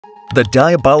the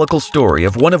diabolical story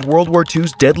of one of World War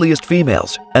II's deadliest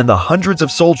females and the hundreds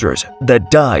of soldiers that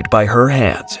died by her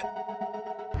hands.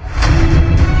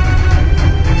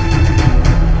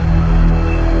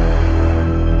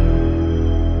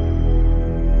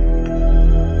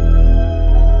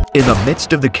 In the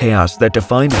midst of the chaos that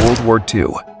defined World War II,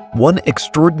 one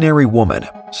extraordinary woman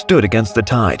stood against the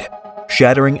tide,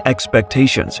 shattering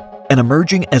expectations and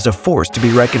emerging as a force to be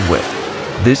reckoned with.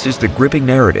 This is the gripping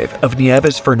narrative of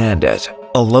Nieves Fernandez,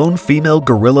 a lone female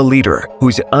guerrilla leader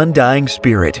whose undying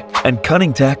spirit and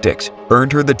cunning tactics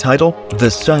earned her the title The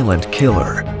Silent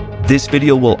Killer. This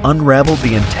video will unravel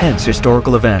the intense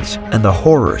historical events and the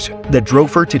horrors that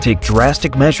drove her to take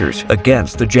drastic measures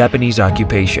against the Japanese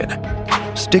occupation.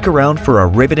 Stick around for a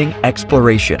riveting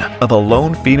exploration of a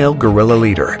lone female guerrilla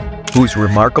leader whose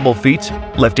remarkable feats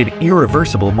left an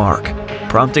irreversible mark,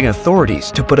 prompting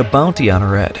authorities to put a bounty on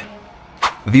her head.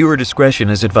 Viewer discretion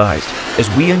is advised as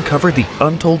we uncover the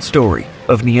untold story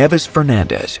of Nieves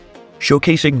Fernandez,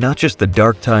 showcasing not just the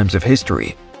dark times of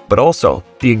history, but also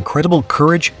the incredible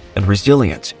courage and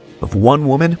resilience of one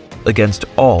woman against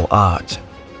all odds.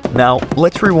 Now,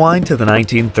 let's rewind to the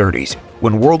 1930s,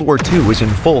 when World War II was in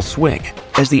full swing.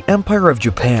 As the Empire of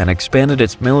Japan expanded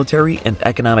its military and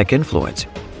economic influence,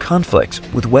 conflicts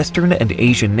with Western and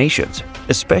Asian nations,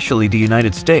 especially the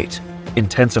United States,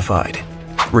 intensified.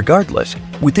 Regardless,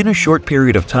 within a short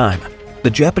period of time, the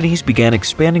Japanese began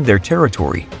expanding their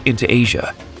territory into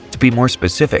Asia. To be more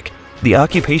specific, the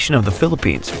occupation of the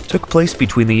Philippines took place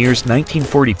between the years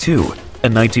 1942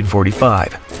 and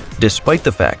 1945, despite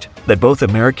the fact that both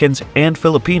Americans and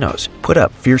Filipinos put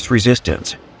up fierce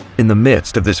resistance. In the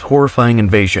midst of this horrifying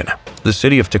invasion, the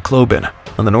city of Tacloban,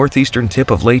 on the northeastern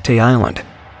tip of Leyte Island,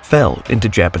 fell into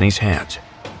Japanese hands.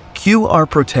 Cue our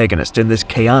protagonist in this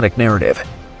chaotic narrative,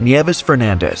 Nieves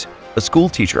Fernandez, a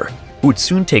schoolteacher who would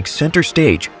soon take center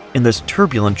stage in this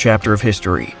turbulent chapter of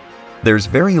history. There's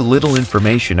very little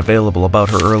information available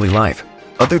about her early life,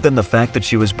 other than the fact that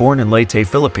she was born in Leyte,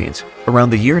 Philippines,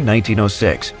 around the year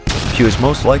 1906. She was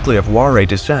most likely of Waray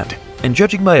descent, and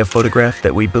judging by a photograph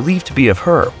that we believe to be of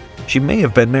her, she may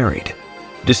have been married.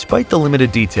 Despite the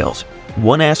limited details,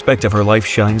 one aspect of her life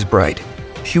shines bright.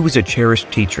 She was a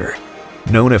cherished teacher,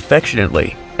 known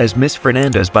affectionately as Miss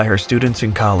Fernandez by her students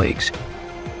and colleagues.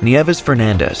 Nieves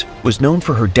Fernandez was known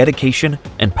for her dedication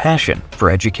and passion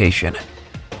for education.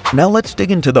 Now let's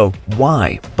dig into the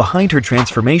why behind her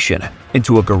transformation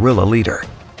into a guerrilla leader.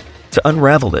 To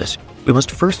unravel this, we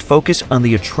must first focus on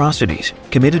the atrocities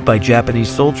committed by Japanese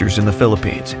soldiers in the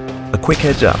Philippines. A quick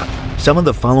heads up, some of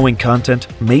the following content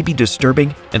may be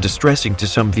disturbing and distressing to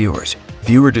some viewers.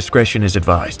 Viewer discretion is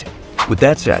advised. With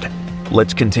that said,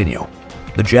 let's continue.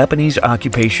 The Japanese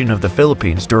occupation of the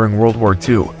Philippines during World War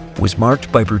II was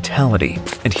marked by brutality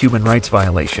and human rights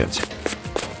violations.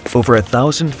 Over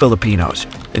 1,000 Filipinos,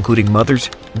 including mothers,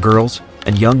 girls,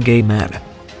 and young gay men,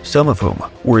 some of whom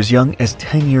were as young as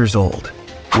 10 years old,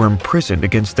 were imprisoned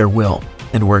against their will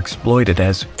and were exploited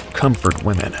as comfort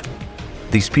women.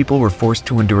 These people were forced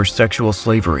to endure sexual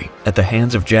slavery at the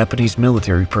hands of Japanese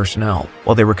military personnel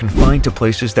while they were confined to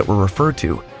places that were referred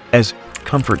to as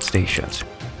comfort stations.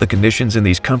 The conditions in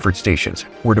these comfort stations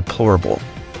were deplorable,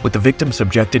 with the victims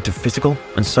subjected to physical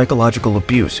and psychological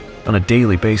abuse on a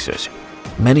daily basis.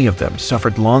 Many of them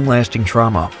suffered long-lasting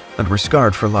trauma and were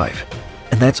scarred for life.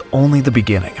 And that's only the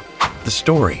beginning. The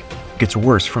story gets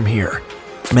worse from here.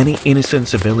 Many innocent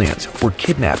civilians were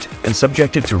kidnapped and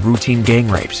subjected to routine gang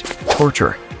rapes,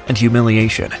 torture, and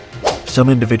humiliation. Some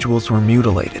individuals were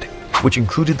mutilated, which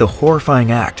included the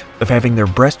horrifying act of having their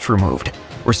breasts removed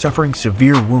or suffering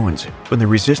severe wounds when they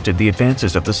resisted the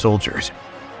advances of the soldiers.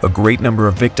 A great number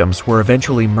of victims were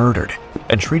eventually murdered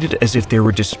and treated as if they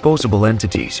were disposable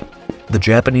entities. The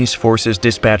Japanese forces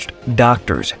dispatched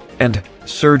doctors and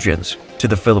surgeons to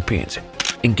the Philippines,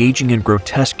 engaging in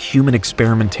grotesque human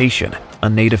experimentation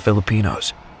on native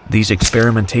Filipinos. These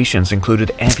experimentations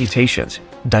included amputations,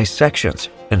 dissections,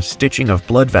 and stitching of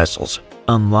blood vessels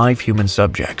on live human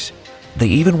subjects. They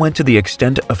even went to the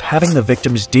extent of having the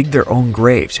victims dig their own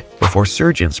graves before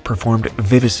surgeons performed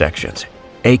vivisections,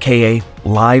 aka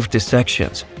live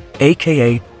dissections,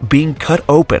 aka being cut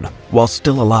open while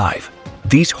still alive.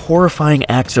 These horrifying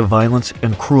acts of violence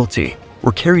and cruelty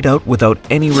were carried out without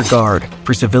any regard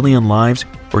for civilian lives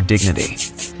or dignity.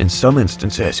 In some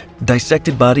instances,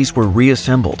 dissected bodies were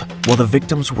reassembled while the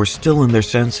victims were still in their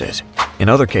senses. In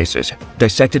other cases,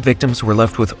 dissected victims were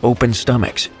left with open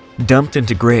stomachs, dumped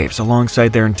into graves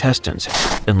alongside their intestines,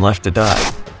 and left to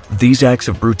die. These acts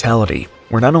of brutality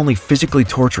were not only physically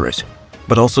torturous,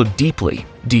 but also deeply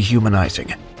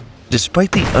dehumanizing.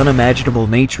 Despite the unimaginable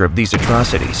nature of these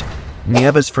atrocities,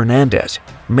 Nieves Fernandez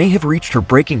may have reached her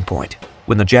breaking point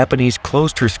when the Japanese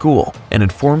closed her school and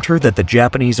informed her that the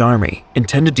Japanese army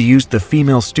intended to use the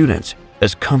female students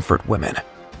as comfort women,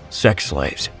 sex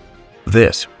slaves.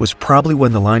 This was probably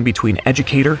when the line between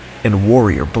educator and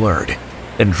warrior blurred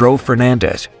and drove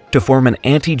Fernandez to form an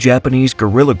anti-Japanese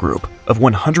guerrilla group of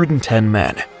 110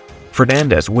 men.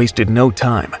 Fernandez wasted no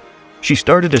time. She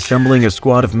started assembling a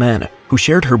squad of men who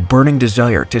shared her burning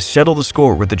desire to settle the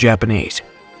score with the Japanese.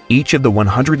 Each of the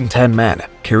 110 men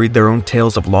carried their own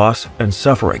tales of loss and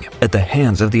suffering at the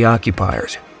hands of the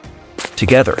occupiers.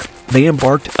 Together, they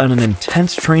embarked on an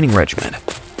intense training regimen,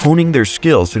 honing their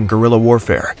skills in guerrilla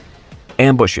warfare.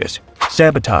 Ambushes,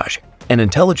 sabotage, and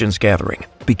intelligence gathering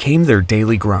became their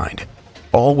daily grind,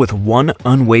 all with one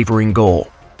unwavering goal: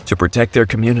 to protect their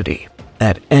community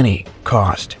at any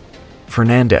cost.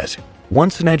 Fernandez,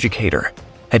 once an educator,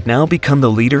 had now become the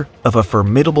leader of a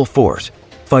formidable force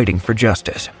fighting for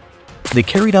justice. They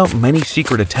carried out many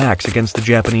secret attacks against the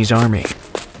Japanese army.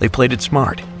 They played it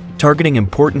smart, targeting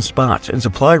important spots and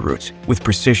supply routes with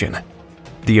precision.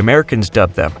 The Americans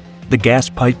dubbed them the Gas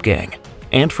Pipe Gang,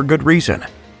 and for good reason.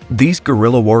 These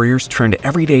guerrilla warriors turned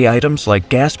everyday items like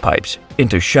gas pipes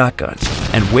into shotguns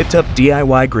and whipped up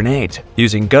DIY grenades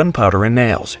using gunpowder and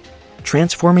nails,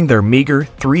 transforming their meager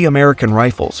 3 American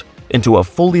rifles into a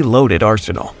fully loaded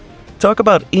arsenal. Talk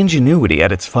about ingenuity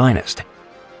at its finest.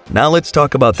 Now let's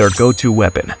talk about their go-to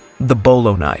weapon, the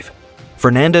bolo knife.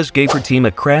 Fernandez gave her team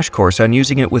a crash course on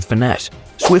using it with finesse,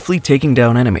 swiftly taking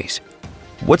down enemies.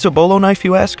 What's a bolo knife,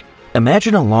 you ask?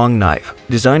 Imagine a long knife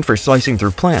designed for slicing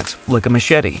through plants like a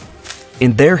machete.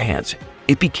 In their hands,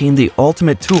 it became the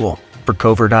ultimate tool for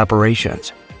covert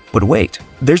operations. But wait,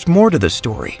 there's more to the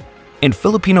story. In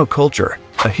Filipino culture,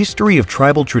 a history of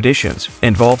tribal traditions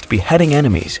involved beheading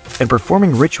enemies and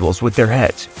performing rituals with their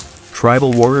heads.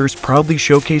 Tribal warriors proudly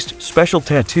showcased special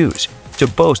tattoos to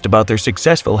boast about their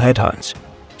successful headhunts.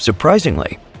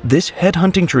 Surprisingly, this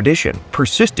headhunting tradition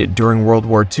persisted during World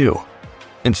War II.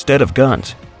 Instead of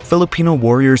guns, Filipino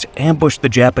warriors ambushed the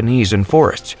Japanese in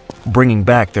forests, bringing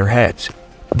back their heads.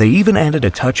 They even added a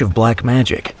touch of black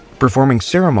magic, performing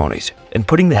ceremonies and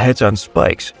putting the heads on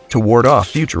spikes to ward off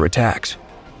future attacks.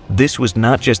 This was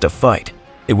not just a fight,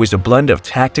 it was a blend of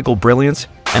tactical brilliance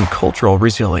and cultural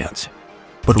resilience.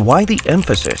 But why the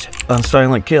emphasis on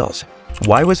silent kills?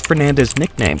 Why was Fernandez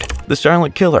nicknamed the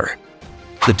Silent Killer?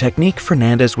 The technique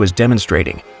Fernandez was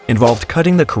demonstrating involved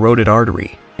cutting the carotid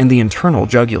artery in the internal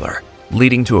jugular,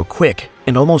 leading to a quick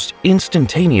and almost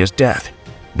instantaneous death.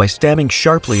 By stabbing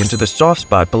sharply into the soft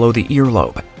spot below the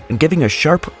earlobe and giving a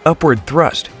sharp upward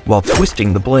thrust while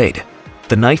twisting the blade,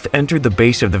 the knife entered the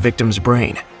base of the victim's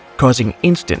brain, causing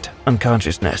instant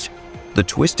unconsciousness. The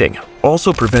twisting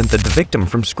also prevented the victim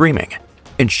from screaming,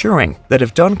 ensuring that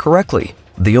if done correctly,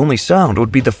 the only sound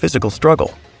would be the physical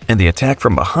struggle, and the attack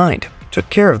from behind took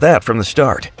care of that from the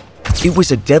start. It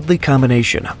was a deadly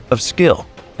combination of skill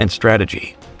and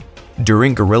strategy.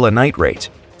 During guerrilla night raids,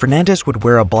 Fernandez would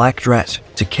wear a black dress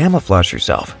to camouflage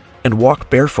herself and walk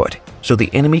barefoot so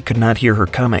the enemy could not hear her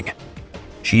coming.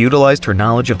 She utilized her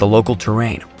knowledge of the local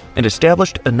terrain and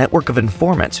established a network of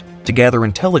informants to gather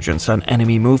intelligence on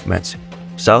enemy movements.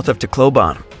 South of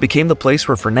Tacloban became the place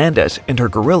where Fernandez and her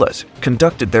guerrillas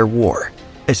conducted their war.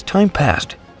 As time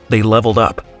passed, they leveled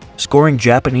up, scoring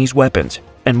Japanese weapons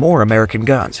and more American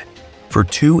guns. For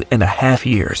 2.5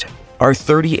 years, our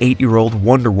 38-year-old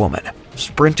Wonder Woman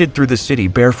sprinted through the city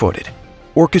barefooted,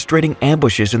 orchestrating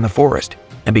ambushes in the forest,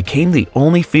 and became the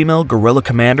only female guerrilla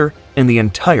commander in the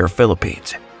entire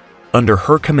Philippines. Under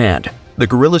her command, the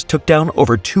guerrillas took down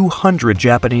over 200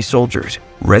 Japanese soldiers,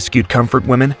 rescued comfort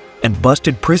women, and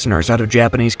busted prisoners out of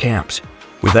Japanese camps.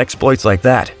 With exploits like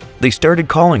that, they started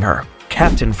calling her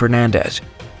Captain Fernandez.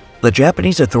 The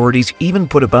Japanese authorities even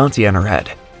put a bounty on her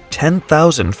head,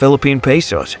 10,000 Philippine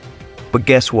pesos. But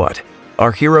guess what?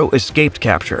 Our hero escaped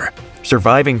capture,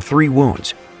 surviving 3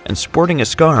 wounds and sporting a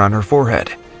scar on her forehead.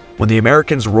 When the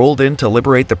Americans rolled in to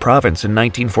liberate the province in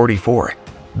 1944,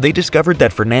 they discovered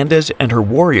that Fernandez and her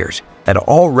warriors had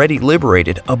already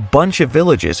liberated a bunch of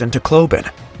villages in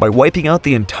Tacloban by wiping out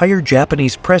the entire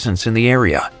Japanese presence in the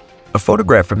area. A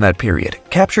photograph from that period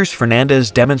captures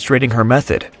Fernandez demonstrating her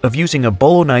method of using a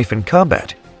bolo knife in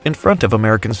combat in front of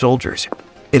American soldiers.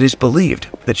 It is believed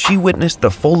that she witnessed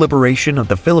the full liberation of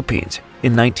the Philippines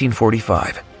in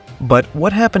 1945. But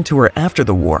what happened to her after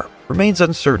the war remains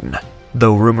uncertain,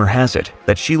 though rumor has it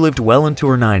that she lived well into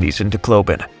her 90s in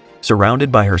Tacloban,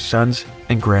 surrounded by her sons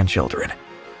and grandchildren.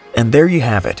 And there you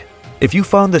have it. If you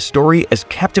found this story as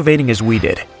captivating as we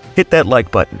did, hit that like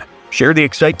button, share the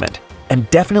excitement, and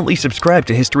definitely subscribe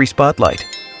to History Spotlight.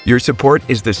 Your support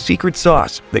is the secret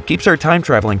sauce that keeps our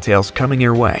time-traveling tales coming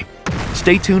your way.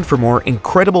 Stay tuned for more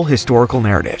incredible historical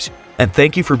narratives, and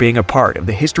thank you for being a part of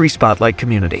the History Spotlight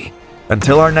community.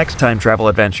 Until our next time travel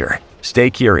adventure, stay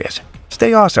curious,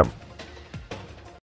 stay awesome,